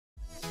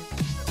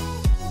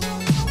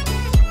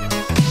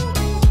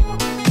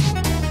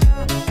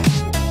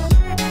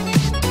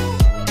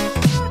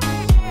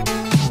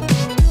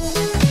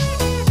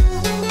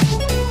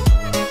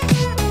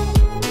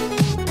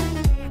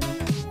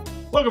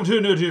Welcome to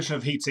a new edition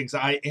of Heat Sinks.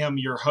 I am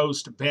your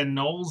host, Ben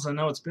Knowles. I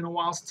know it's been a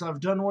while since I've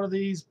done one of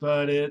these,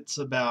 but it's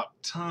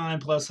about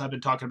time. Plus, I've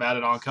been talking about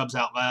it on Cubs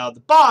Out Loud,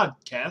 the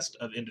podcast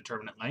of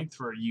indeterminate length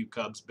for you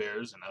Cubs,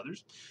 Bears, and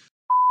others.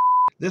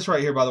 This right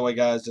here, by the way,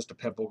 guys, just a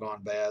pimple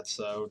gone bad,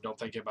 so don't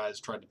think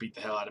anybody's tried to beat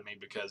the hell out of me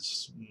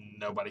because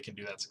nobody can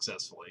do that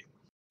successfully.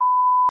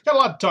 Got a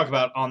lot to talk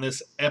about on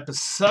this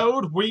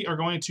episode. We are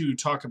going to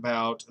talk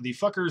about the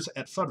fuckers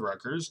at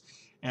Fuddruckers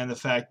and the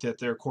fact that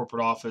their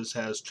corporate office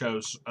has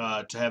chose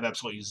to have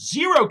absolutely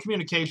zero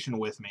communication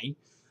with me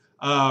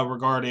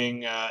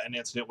regarding an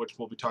incident which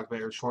we'll be talking about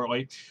here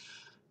shortly.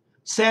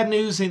 Sad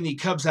news in the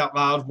Cubs Out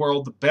Loud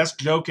world. The best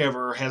joke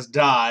ever has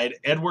died.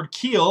 Edward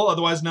Keel,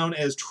 otherwise known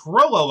as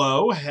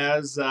Trololo,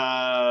 has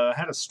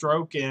had a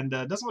stroke and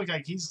doesn't look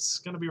like he's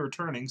going to be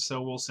returning,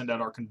 so we'll send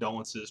out our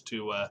condolences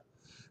to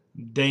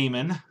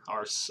Damon,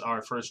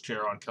 our first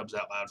chair on Cubs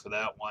Out Loud for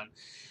that one.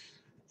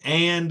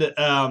 And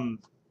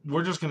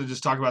we're just going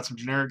to talk about some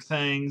generic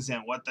things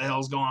and what the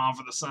hell's going on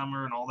for the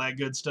summer and all that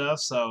good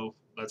stuff. So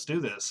let's do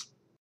this.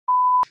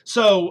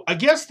 So I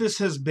guess this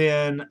has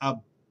been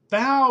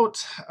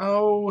about,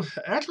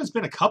 actually it's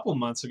been a couple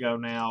months ago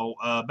now.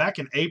 Back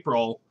in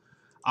April,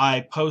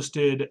 I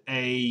posted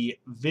a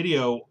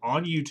video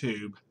on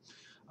YouTube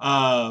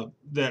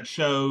that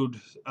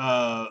showed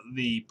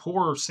the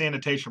poor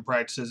sanitation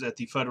practices at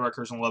the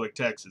Fuddruckers in Lubbock,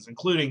 Texas,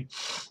 including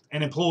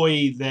an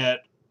employee that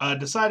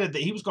decided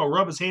that he was going to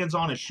rub his hands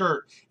on his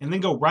shirt and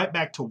then go right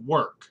back to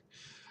work.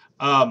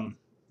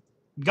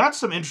 Got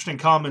some interesting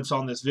comments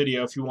on this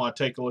video. If you want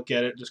to take a look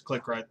at it, just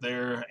click right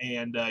there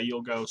and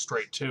you'll go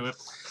straight to it.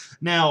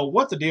 Now,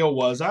 what the deal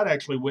was, I'd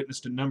actually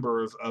witnessed a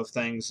number of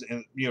things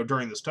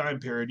during this time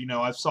period.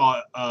 I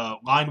saw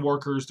line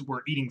workers that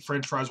were eating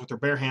french fries with their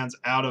bare hands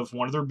out of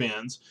one of their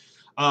bins.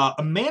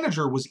 A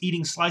manager was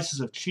eating slices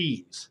of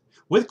cheese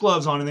with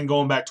gloves on and then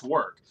going back to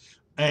work.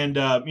 And,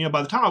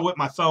 by the time I whipped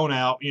my phone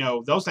out,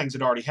 those things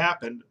had already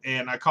happened.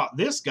 And I caught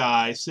this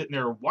guy sitting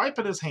there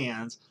wiping his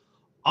hands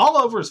all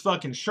over his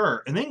fucking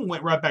shirt and then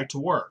went right back to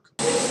work.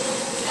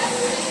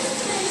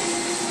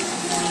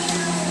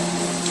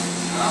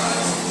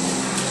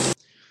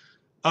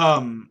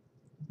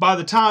 By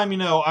the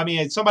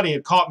time, somebody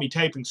had caught me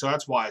taping, so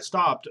that's why I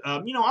stopped. I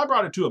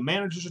brought it to a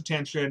manager's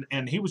attention,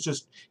 and he was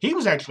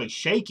actually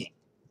shaking.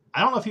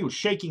 I don't know if he was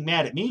shaking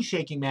mad at me,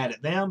 shaking mad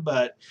at them,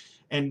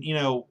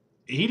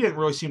 he didn't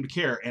really seem to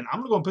care. And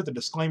I'm going to go and put the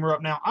disclaimer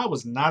up now. I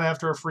was not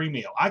after a free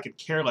meal. I could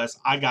care less.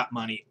 I got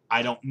money.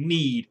 I don't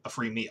need a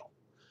free meal.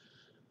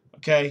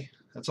 Okay?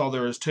 That's all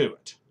there is to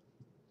it.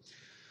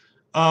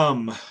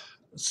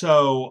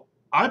 So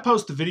I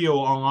post the video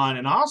online,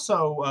 and I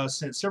also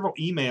sent several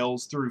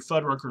emails through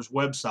Fuddruckers'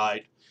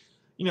 website,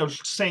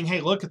 saying,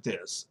 hey, look at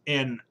this.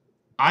 And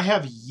I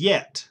have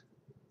yet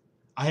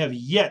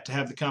to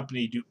have the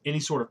company do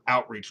any sort of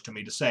outreach to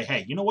me to say,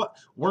 hey, you know what?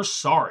 We're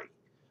sorry.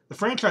 The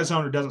franchise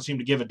owner doesn't seem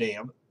to give a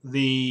damn.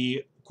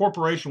 The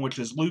corporation, which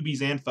is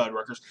Luby's and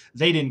Fuddruckers,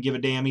 they didn't give a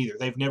damn either.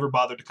 They've never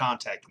bothered to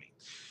contact me.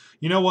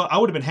 You know what? I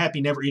would have been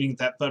happy never eating at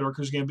that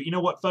Fuddruckers again, but you know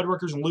what?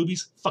 Fuddruckers and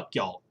Luby's, fuck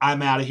y'all.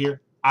 I'm out of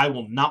here. I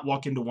will not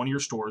walk into one of your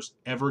stores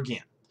ever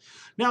again.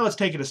 Now let's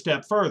take it a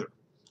step further.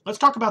 Let's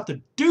talk about the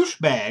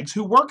douchebags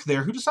who work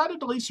there who decided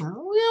to leave some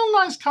real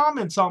nice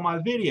comments on my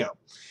video.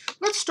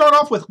 Let's start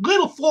off with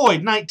Little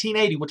Floyd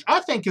 1980, which I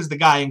think is the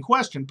guy in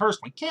question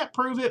personally. Can't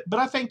prove it, but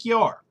I think you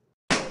are.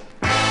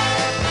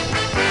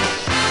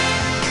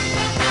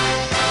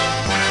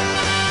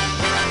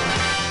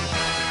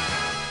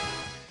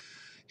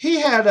 He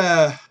had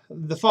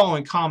the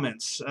following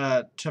comments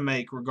to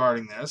make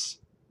regarding this.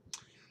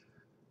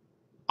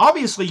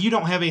 Obviously, you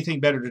don't have anything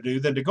better to do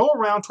than to go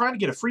around trying to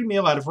get a free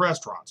meal out of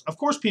restaurants. Of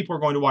course, people are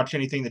going to watch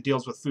anything that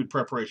deals with food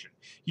preparation.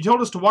 You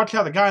told us to watch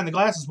how the guy in the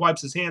glasses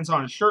wipes his hands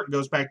on his shirt and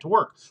goes back to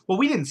work. Well,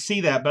 we didn't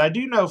see that, but I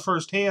do know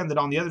firsthand that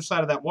on the other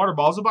side of that water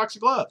ball is a box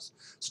of gloves.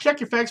 So check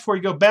your facts before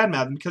you go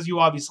badmouthing because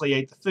you obviously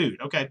ate the food.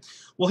 Okay,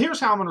 well,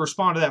 here's how I'm going to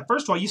respond to that.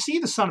 First of all, you see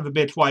the son of a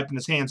bitch wiping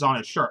his hands on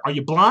his shirt. Are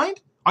you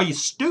blind? Are you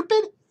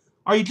stupid?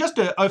 Are you just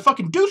a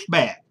fucking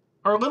douchebag?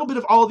 Or a little bit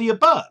of all of the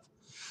above?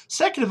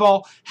 Second of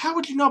all, how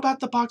would you know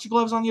about the box of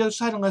gloves on the other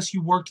side unless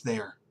you worked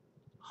there?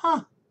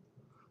 Huh.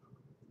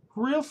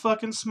 Real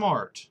fucking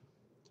smart.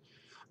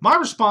 My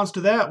response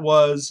to that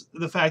was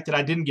the fact that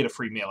I didn't get a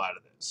free meal out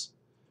of this.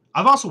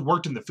 I've also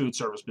worked in the food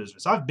service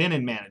business. I've been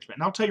in management.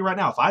 And I'll tell you right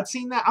now, if I'd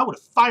seen that, I would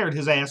have fired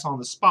his ass on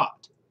the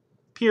spot.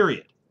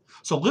 Period.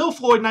 So Lil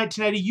Floyd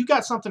 1980, you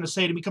got something to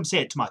say to me, come say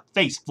it to my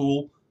face,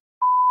 fool.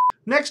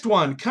 Next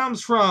one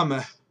comes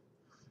from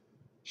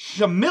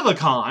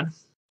Shamilicon.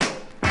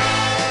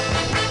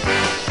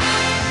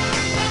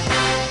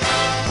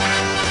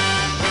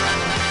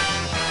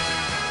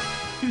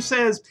 Who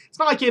says, it's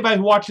not like anybody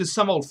who watches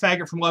some old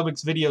faggot from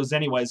Lubbock's videos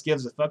anyways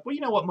gives a fuck. Well,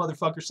 you know what,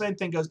 motherfucker? Same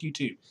thing goes to you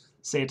too.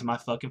 Say it to my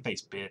fucking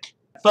face, bitch.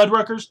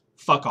 Fuddruckers,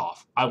 fuck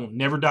off. I will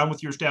never dine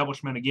with your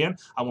establishment again.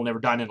 I will never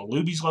dine in a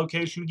Luby's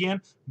location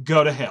again.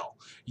 Go to hell.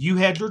 You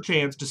had your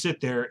chance to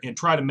sit there and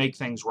try to make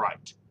things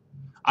right.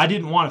 I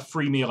didn't want a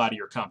free meal out of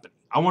your company.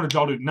 I wanted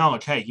y'all to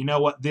acknowledge, hey, you know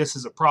what? This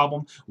is a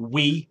problem.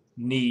 We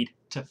need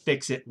to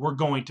fix it. We're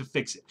going to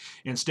fix it.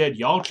 Instead,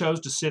 y'all chose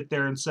to sit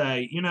there and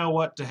say, you know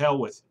what, to hell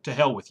with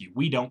you.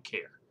 We don't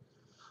care.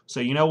 So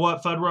you know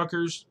what,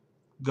 Fuddruckers?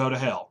 Go to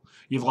hell.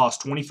 You've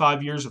lost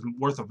 25 years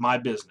worth of my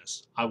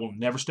business. I will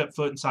never step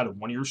foot inside of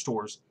one of your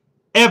stores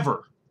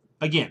ever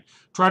again.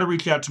 Try to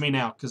reach out to me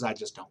now because I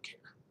just don't care.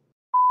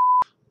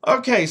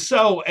 Okay,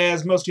 so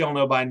as most of y'all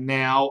know by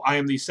now, I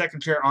am the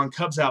second chair on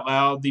Cubs Out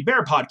Loud, the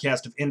Bear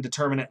podcast of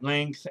indeterminate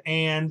length,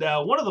 and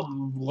one of the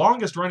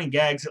longest running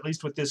gags, at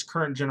least with this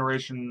current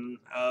generation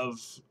of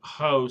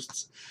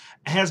hosts,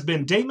 has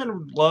been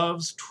Damon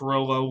Loves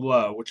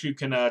Trollolo, which you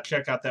can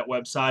check out that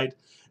website.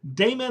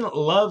 Damon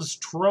loves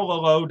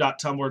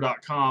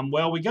trollolo.tumblr.com.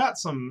 Well, we got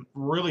some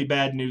really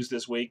bad news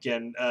this week,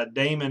 and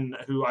Damon,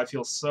 who I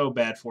feel so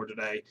bad for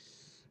today,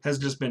 has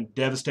just been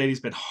devastated. He's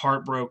been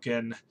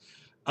heartbroken.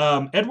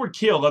 Edward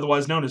Kill,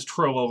 otherwise known as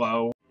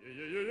Trollolo,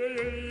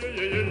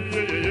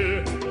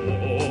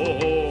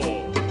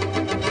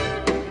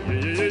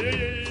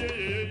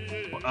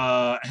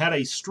 had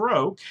a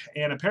stroke,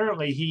 and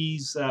apparently he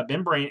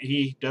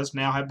does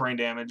now have brain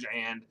damage,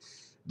 and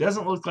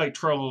doesn't look like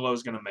Trollolo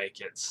is going to make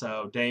it.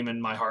 So,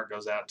 Damon, my heart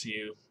goes out to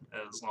you,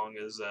 as long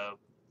as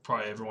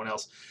probably everyone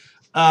else.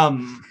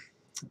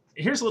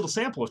 Here's a little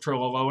sample of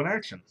Trollolo in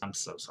action. I'm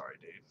so sorry,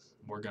 dude.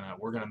 We're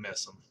gonna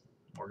miss him.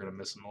 We're going to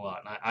miss him a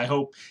lot. And I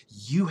hope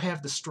you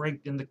have the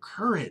strength and the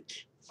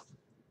courage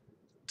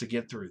to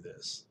get through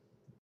this.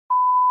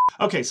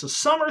 Okay, so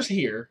summer's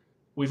here.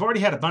 We've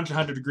already had a bunch of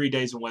 100-degree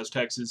days in West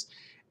Texas,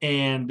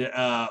 and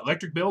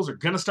electric bills are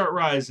going to start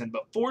rising.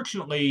 But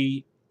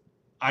fortunately,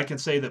 I can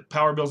say that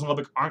power bills in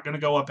Lubbock aren't going to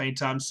go up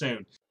anytime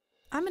soon.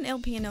 I'm an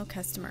LP&L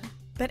customer,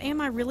 but am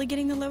I really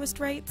getting the lowest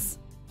rates?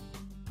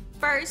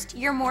 First,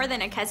 you're more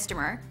than a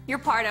customer, you're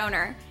part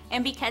owner,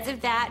 and because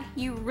of that,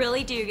 you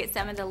really do get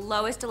some of the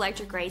lowest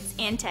electric rates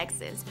in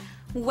Texas,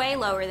 way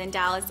lower than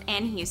Dallas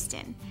and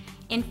Houston.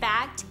 In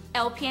fact,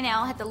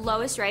 LP&L had the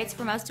lowest rates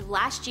for most of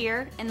last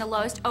year and the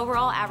lowest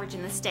overall average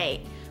in the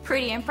state.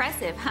 Pretty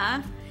impressive,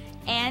 huh?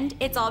 And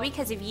it's all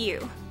because of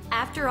you.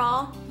 After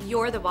all,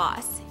 you're the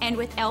boss, and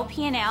with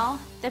LP&L,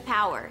 the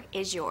power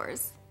is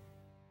yours.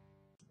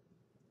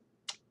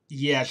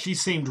 Yeah, she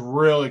seemed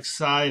real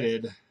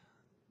excited.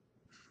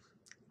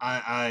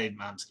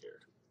 I'm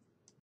scared.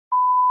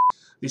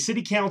 The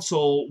city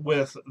council,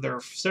 with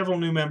their several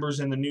new members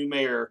and the new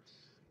mayor,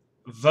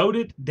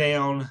 voted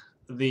down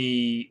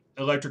the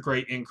electric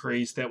rate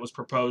increase that was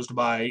proposed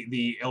by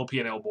the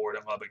LP&L board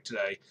in Lubbock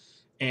today.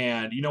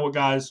 And you know what,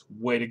 guys?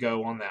 Way to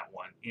go on that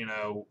one. You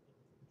know,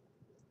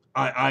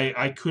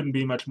 I couldn't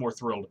be much more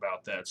thrilled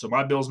about that. So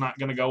my bill's not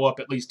going to go up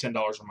at least $10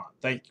 a month.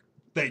 Thank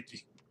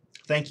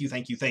you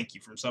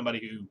from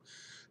somebody who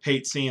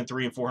hates seeing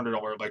 $300 and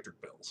 $400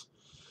 electric bills.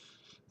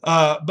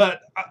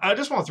 But I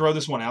just want to throw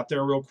this one out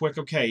there real quick.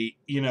 Okay,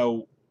 you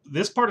know,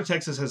 this part of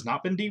Texas has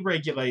not been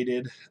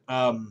deregulated.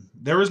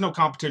 There is no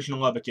competition in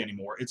Lubbock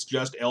anymore. It's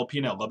just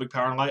LP&L, Lubbock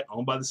Power and Light,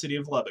 owned by the city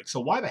of Lubbock. So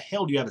why the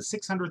hell do you have a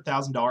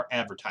 $600,000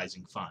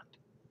 advertising fund?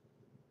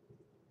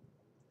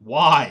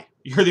 Why?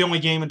 You're the only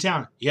game in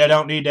town. You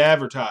don't need to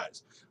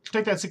advertise.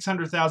 Take that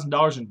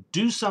 $600,000 and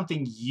do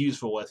something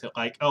useful with it.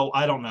 Like, oh,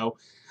 I don't know.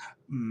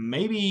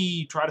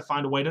 Maybe try to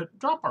find a way to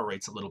drop our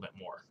rates a little bit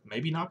more.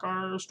 Maybe knock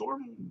our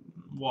storm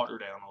water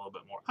down a little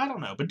bit more. I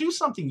don't know. But do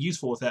something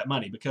useful with that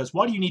money, because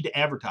why do you need to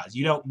advertise?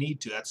 You don't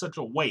need to. That's such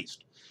a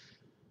waste.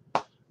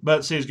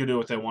 But city's going to do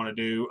what they want to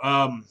do.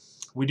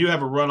 We do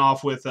have a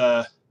runoff with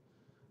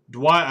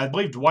Dwight, I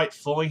believe Dwight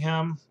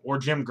Fullingham or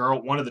Jim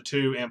Gurlt, one of the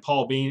two, and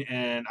Paul Bean.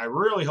 And I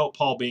really hope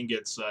Paul Bean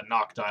gets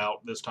knocked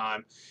out this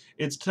time.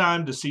 It's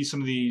time to see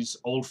some of these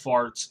old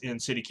farts in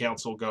city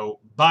council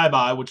go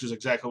bye-bye, which is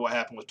exactly what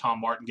happened with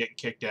Tom Martin getting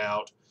kicked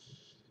out.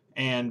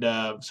 And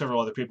several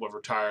other people have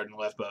retired and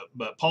left.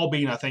 But Paul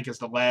Bean, I think, is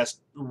the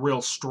last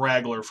real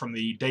straggler from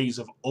the days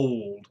of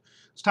old.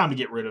 It's time to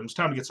get rid of him. It's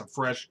time to get some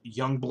fresh,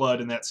 young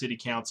blood in that city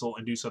council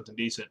and do something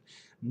decent.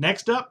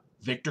 Next up,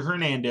 Victor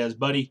Hernandez.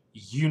 Buddy,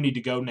 you need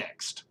to go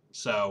next.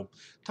 So,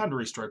 time to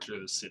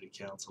restructure the city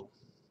council.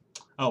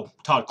 Oh,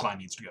 Todd Klein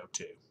needs to go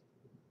too.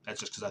 That's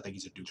just because I think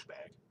he's a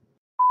douchebag.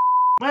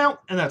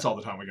 Well, and that's all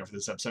the time we got for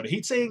this episode of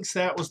Heat Sinks.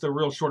 That was the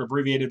real short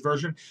abbreviated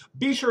version.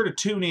 Be sure to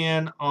tune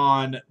in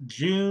on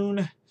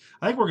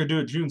I think we're going to do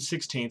it June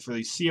 16th for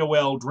the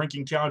COL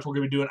Drinking Challenge. We're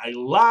going to be doing a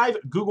live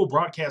Google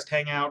Broadcast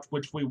Hangout,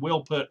 which we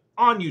will put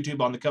on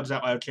YouTube on the Cubs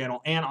Out Loud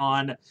channel and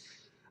on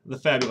the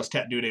fabulous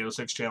Tat Dude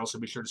 806 channel, so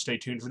be sure to stay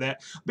tuned for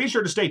that. Be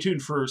sure to stay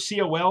tuned for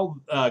COL,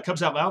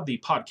 Cubs Out Loud, the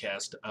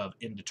podcast of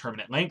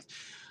indeterminate length.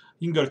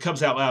 You can go to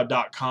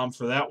cubsoutloud.com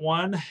for that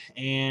one,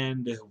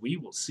 and we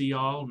will see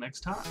y'all next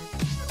time.